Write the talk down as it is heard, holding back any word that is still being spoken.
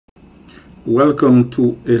Welcome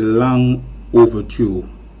to a long overdue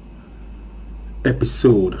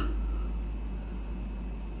episode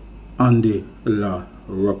on the law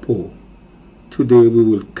rapport. Today we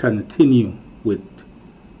will continue with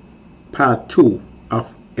part 2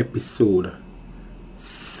 of episode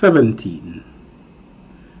 17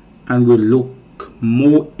 and we'll look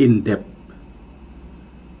more in depth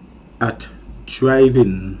at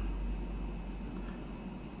driving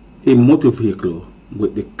a motor vehicle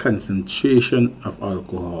with the concentration of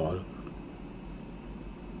alcohol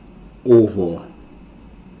over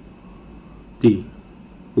the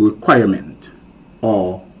requirement,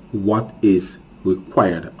 or what is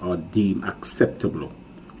required or deemed acceptable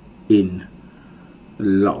in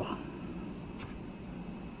law.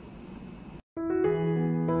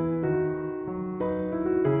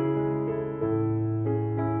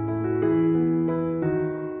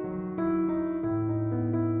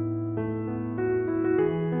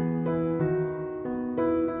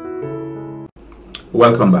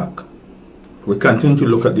 Welcome back. We continue to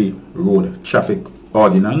look at the road traffic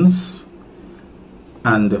ordinance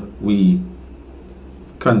and we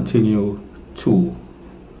continue to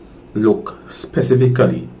look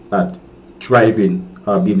specifically at driving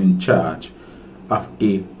or being in charge of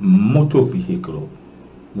a motor vehicle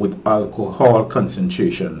with alcohol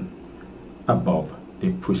concentration above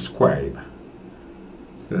the prescribed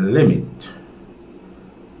limit.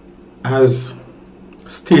 As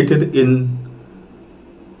stated in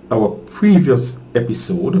our previous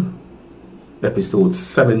episode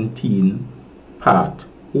 17, part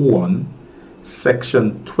 1,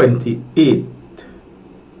 section 28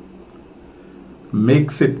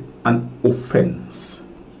 makes it an offense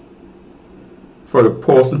for a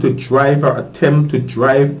person to drive or attempt to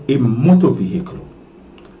drive a motor vehicle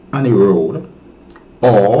on a road,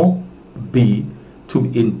 or be to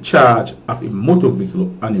be in charge of a motor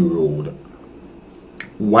vehicle on a road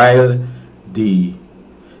while the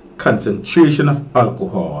concentration of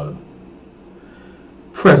alcohol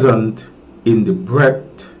present in the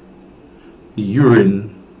breath,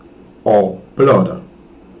 urine, or blood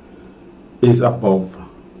is above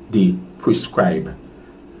the prescribed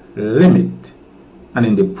limit. And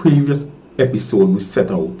in the previous episode we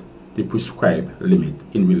set out the prescribed limit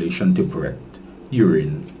in relation to breath,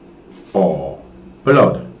 urine, or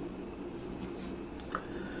blood.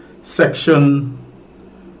 Section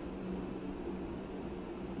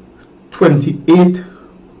 28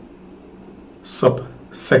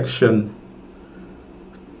 subsection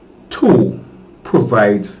 2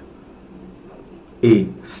 provides a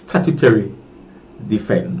statutory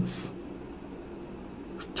defense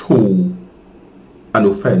to an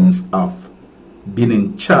offense of being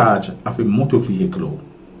in charge of a motor vehicle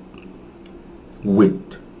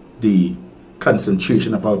with the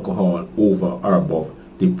concentration of alcohol over or above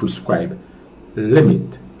the prescribed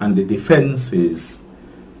limit, and the defense is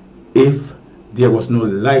if there was no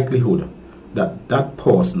likelihood that that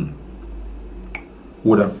person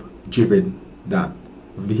would have driven that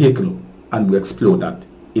vehicle, and we explored that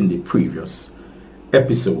in the previous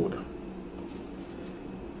episode.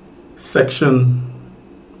 Section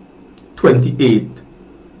 28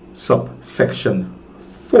 subsection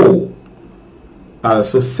 4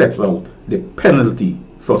 also sets out the penalty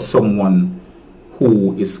for someone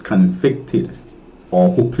who is convicted or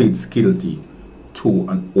who pleads guilty to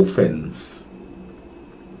an offense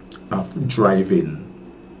of driving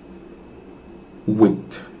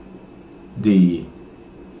with the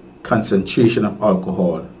concentration of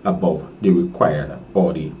alcohol above the required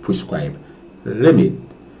or the prescribed limit.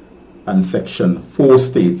 And section 4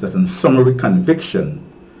 states that in summary conviction,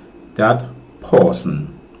 that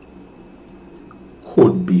person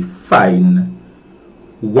could be fined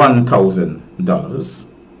 $1,000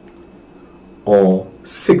 or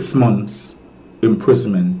 6 months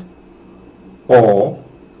imprisonment or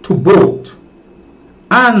to both,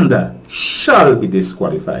 and shall be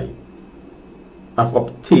disqualified of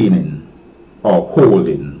obtaining or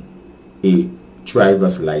holding a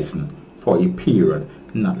driver's license for a period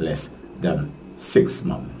not less than 6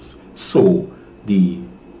 months. So the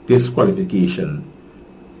disqualification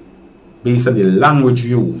based on the language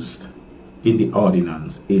used in the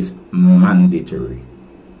ordinance is mandatory.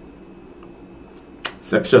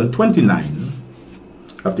 Section 29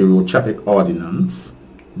 of the road traffic ordinance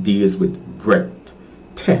deals with breath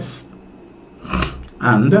test,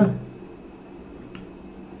 and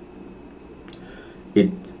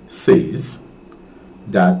it says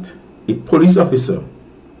that a police officer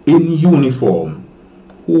in uniform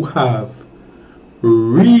who have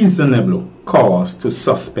reasonable cause to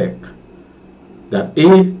suspect that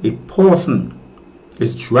a person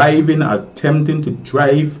is driving or attempting to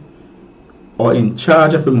drive or in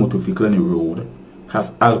charge of a motor vehicle on the road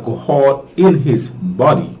has alcohol in his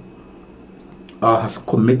body or has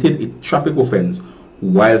committed a traffic offence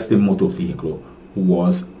whilst the motor vehicle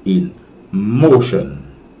was in motion.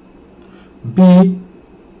 B,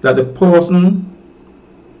 that the person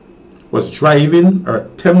was driving or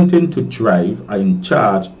attempting to drive or in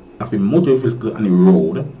charge of a motor vehicle on the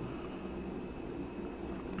road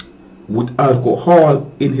with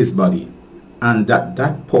alcohol in his body, and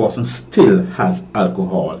that person still has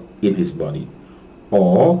alcohol in his body.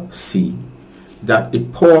 Or C, that a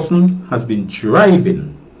person has been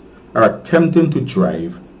driving or attempting to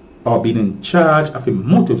drive or been in charge of a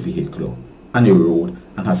motor vehicle on the road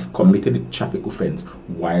and has committed a traffic offence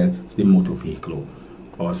while the motor vehicle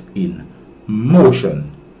was in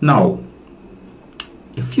motion. Now,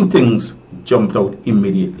 a few things jumped out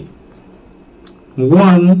immediately.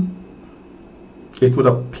 One, it would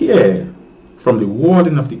appear from the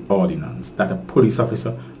wording of the ordinance that a police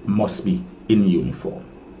officer must be in uniform.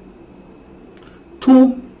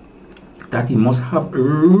 Two, that he must have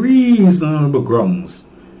reasonable grounds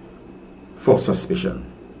for suspicion.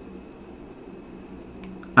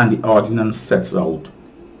 And the ordinance sets out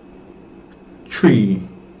 3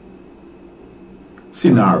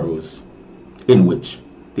 scenarios in which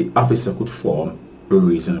the officer could form a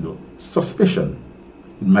reasonable suspicion.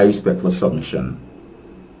 In my respectful submission,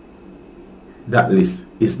 that list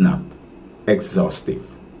is not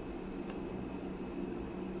exhaustive.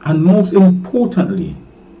 And most importantly,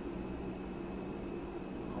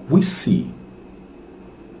 we see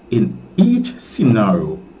in each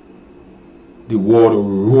scenario the word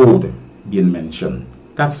road being mentioned.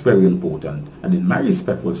 That's very important. And in my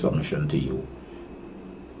respectful submission to you,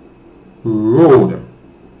 road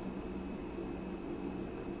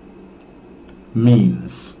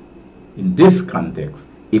means, in this context,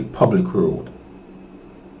 a public road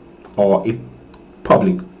or a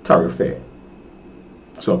public thoroughfare.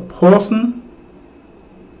 So a person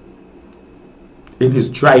in his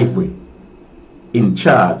driveway, in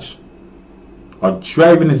charge, or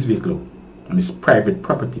driving his vehicle on his private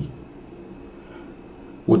property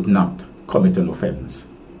would not commit an offence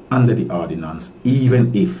under the ordinance,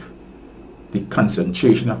 even if the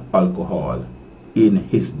concentration of alcohol in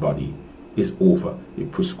his body is over the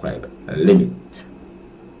prescribed limit.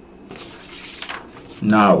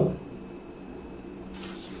 Now,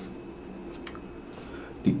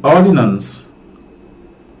 the ordinance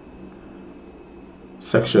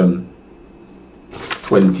section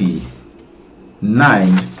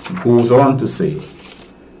 29 goes on to say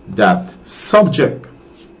that subject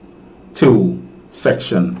to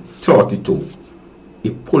section 32, a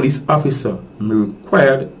police officer may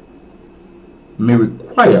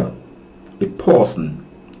require a person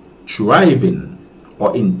driving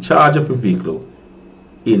or in charge of a vehicle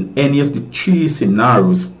in any of the 3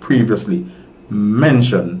 scenarios previously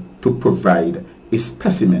mentioned to provide a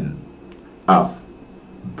specimen of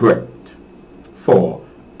breath for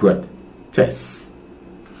breath tests.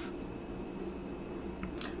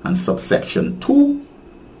 And subsection 2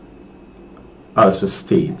 also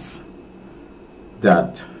states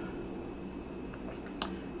that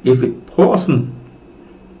if a person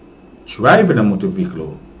driving a motor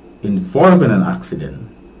vehicle involved in an accident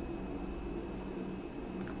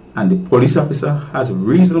and the police officer has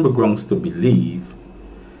reasonable grounds to believe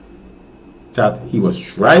that he was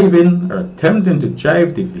driving or attempting to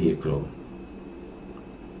drive the vehicle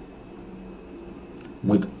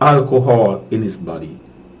with alcohol in his body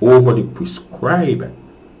over the prescribed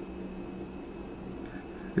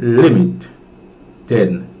limit,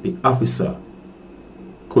 then the officer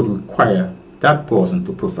could require that person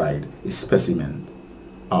to provide a specimen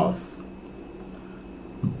of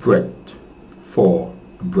breath for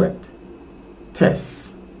breath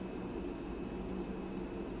tests.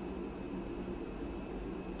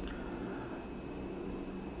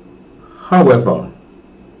 However,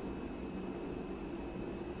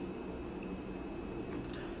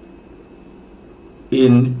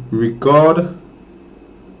 in regard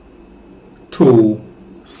to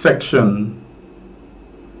section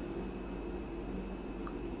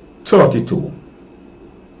 32,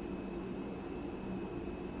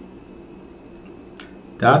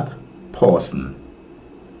 that person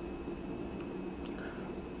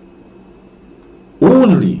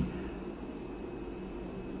only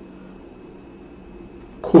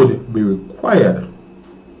could be required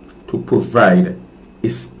to provide a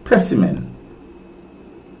specimen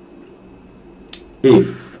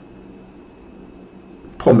if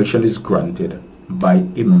permission is granted by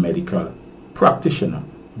a medical practitioner,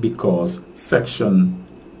 because section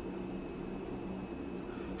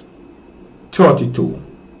 32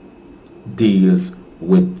 deals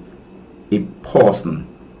with a person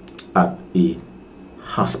at a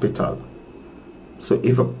hospital. So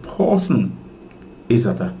if a person is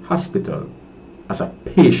at a hospital as a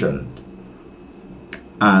patient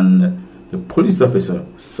and the police officer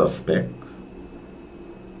suspects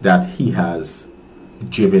that he has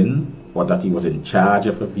driven or that he was in charge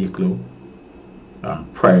of a vehicle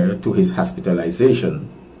prior to his hospitalization,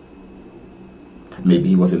 maybe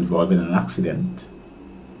he was involved in an accident,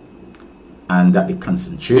 and that the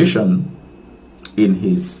concentration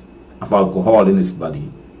of alcohol in his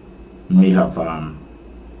body may have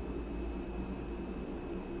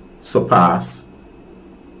surpassed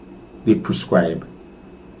the prescribed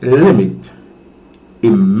limit, a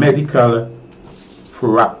medical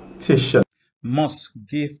practitioner must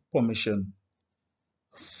give permission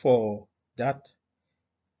for that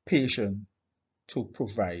patient to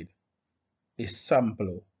provide a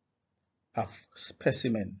sample of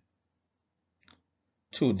specimen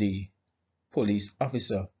to the police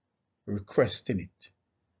officer requesting it,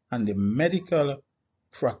 and the medical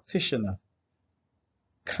practitioner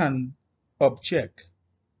can object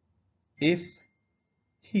if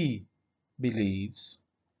he believes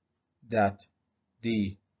that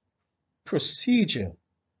the procedure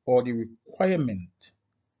or the requirement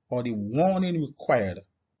or the warning required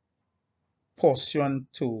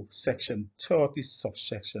pursuant to section 30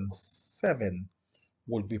 subsection 7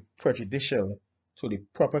 would be prejudicial to the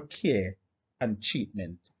proper care and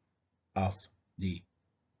treatment of the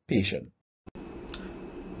patient.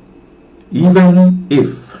 Even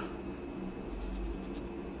if,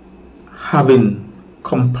 having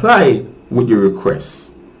complied with the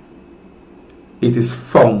request, it is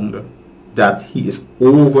found that he is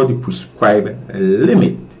over the prescribed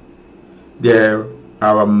limit, there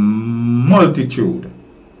are multiple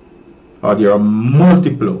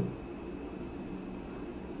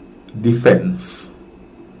defense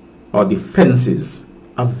or defenses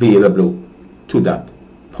available to that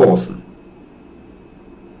person.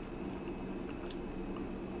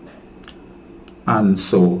 And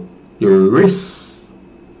so the risk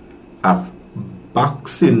of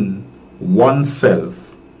boxing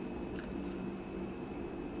oneself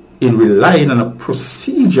in relying on a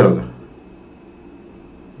procedural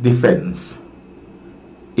defense,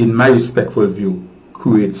 in my respectful view,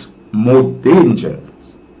 creates more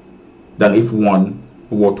dangers than if one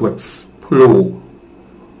were to explore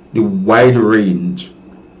the wide range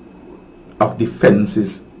of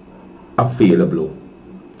defenses available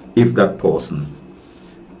if that person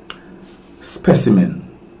specimen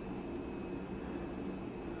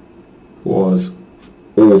was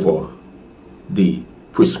over the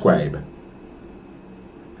prescribed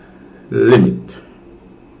limit.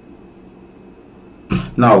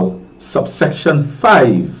 Now, subsection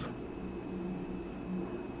 5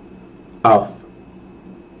 of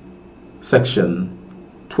section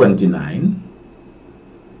 29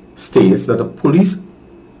 states that a police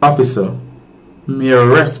officer may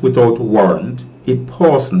arrest without warrant a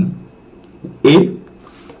person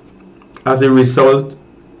as a result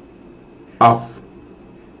of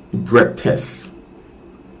breath tests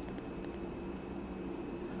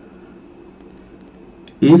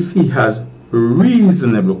if he has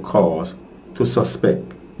reasonable cause to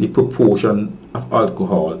suspect the proportion of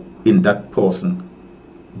alcohol in that person's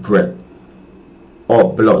breath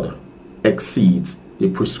or blood exceeds the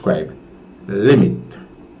prescribed limit.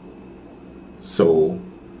 So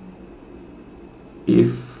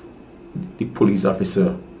if the police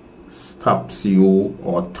officer stops you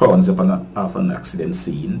or turns up off an accident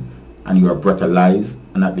scene and you are breathalyzed,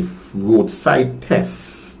 and at the roadside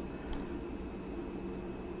tests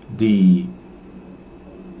the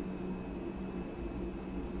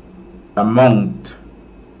amount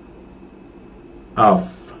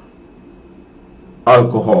of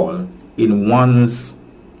alcohol in one's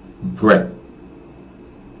breath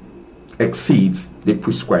exceeds the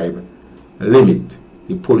prescribed limit,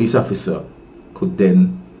 the police officer could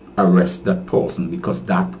then arrest that person, because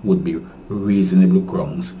that would be reasonable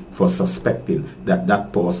grounds for suspecting that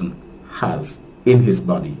that person has in his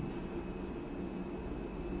body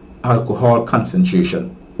alcohol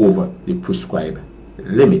concentration over the prescribed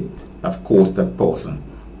limit. Of course, that person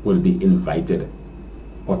will be invited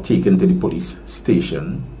or taken to the police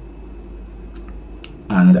station,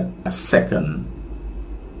 and a second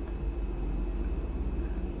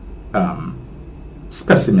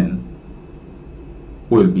specimen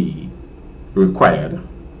will be required,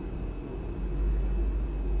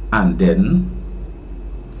 and then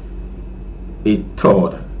a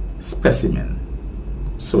third specimen.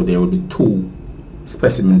 So there will be 2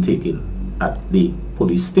 specimens taken at the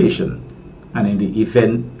police station, And in the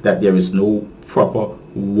event that there is no proper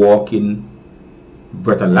walking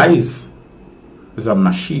breathalyzer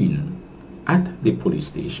machine at the police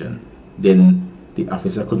station, then the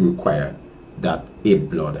officer could require that a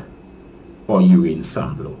blood or urine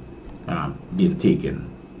sample being taken.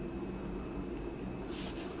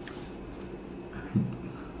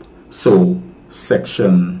 So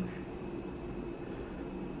section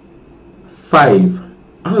 5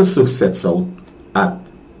 also sets out at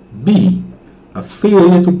B, a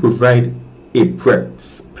failure to provide a breath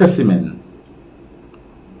specimen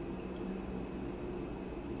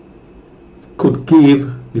could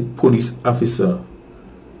give the police officer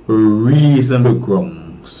reasonable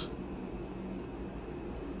grounds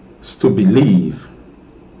to believe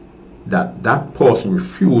that that person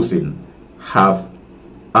refusing have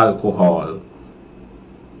alcohol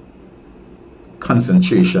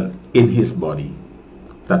concentration in his body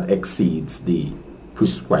that exceeds the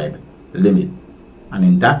prescribed limit, and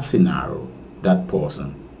in that scenario that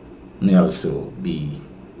person may also be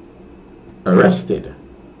arrested.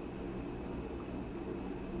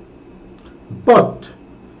 But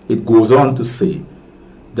it goes on to say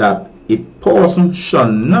that a person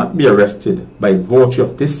shall not be arrested by virtue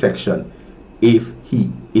of this section if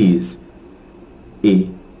he is a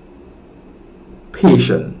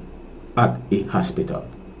patient at a hospital.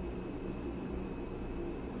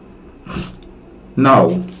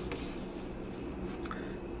 Now,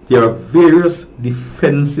 there are various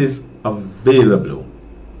defenses available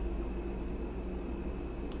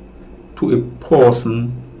to a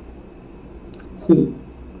person who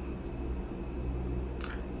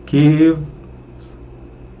gave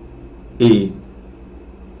a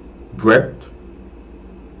breath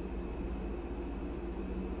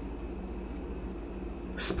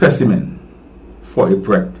specimen for a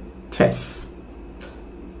breath test,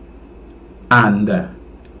 and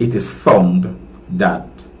it is found that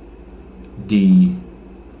the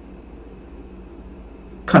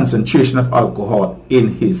concentration of alcohol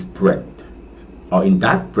in his breath or in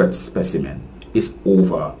that breath specimen is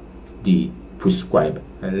over the prescribed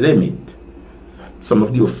limit. Some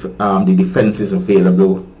of the defenses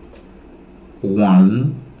available: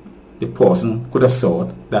 one, the person could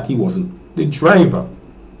assert that he wasn't the driver.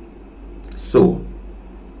 So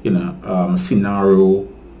in a scenario,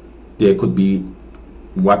 there could be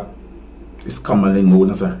what is commonly known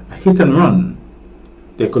as a hit and run.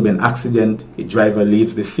 There could be an accident, a driver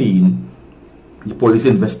leaves the scene, the police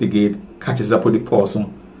investigate, catches up with the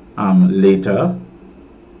person, later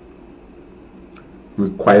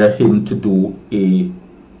require him to do a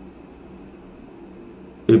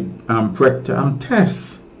breath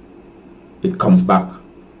test. It comes back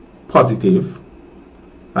positive,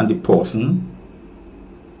 and the person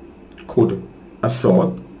could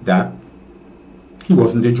assert that he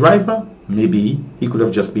wasn't the driver. Maybe he could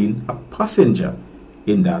have just been a passenger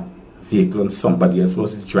in that vehicle and somebody else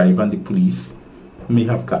was the driver, and the police may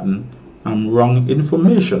have gotten wrong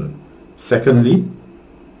information. Secondly,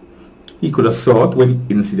 he could assert when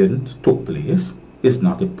the incident took place is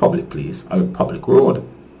not a public place or a public road.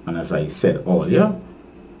 And as I said earlier,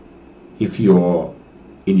 if you're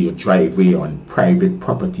in your driveway on private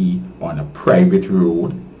property on a private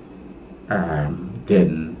road,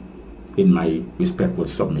 then in my respectful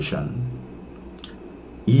submission,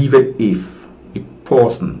 even if a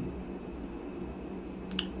person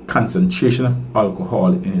concentration of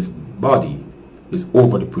alcohol in his body is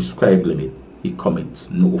over the prescribed limit, he commits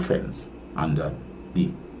no offense under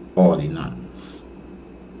the ordinance.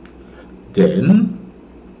 Then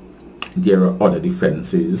there are other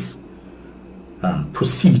defenses,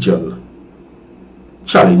 procedural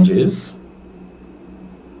challenges.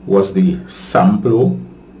 Was the sample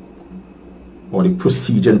or the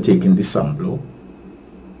procedure in taking the sample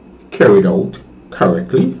carried out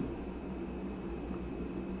correctly?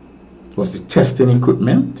 Was the testing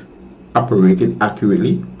equipment operated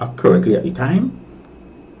accurately or correctly at the time?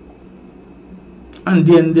 And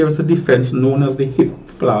then there is a defense known as the hip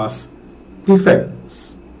flask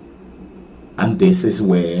defense, and this is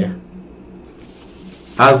where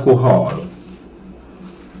alcohol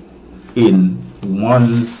in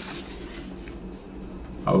one's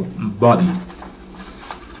body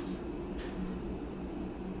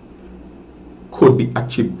could be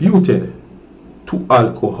attributed to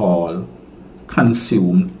alcohol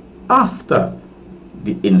consumed after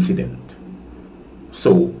the incident.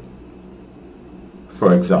 So,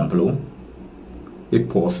 for example, a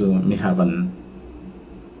person may have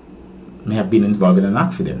been involved in an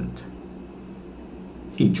accident.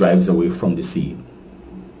 He drives away from the scene.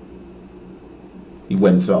 He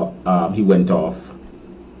went off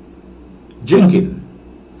drinking.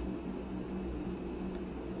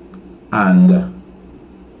 and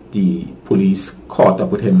the police caught up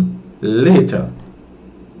with him later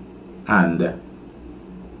and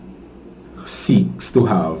seeks to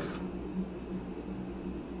have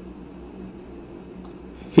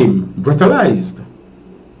him brutalized.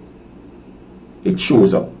 It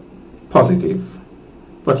shows up positive,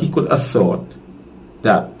 but he could assert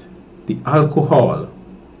that the alcohol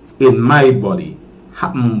in my body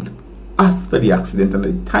happened after the accident, and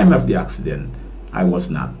at the time of the accident I was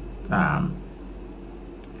not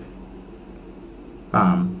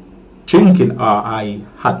drinking, or I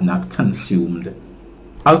had not consumed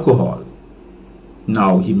alcohol.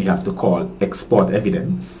 Now he may have to call export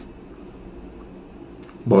evidence,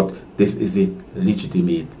 but this is a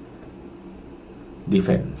legitimate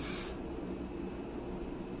defense.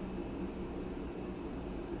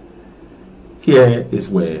 Here is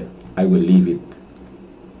where I will leave it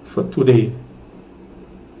for today.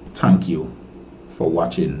 Thank you for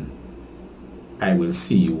watching. I will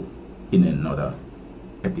see you in another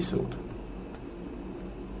episode.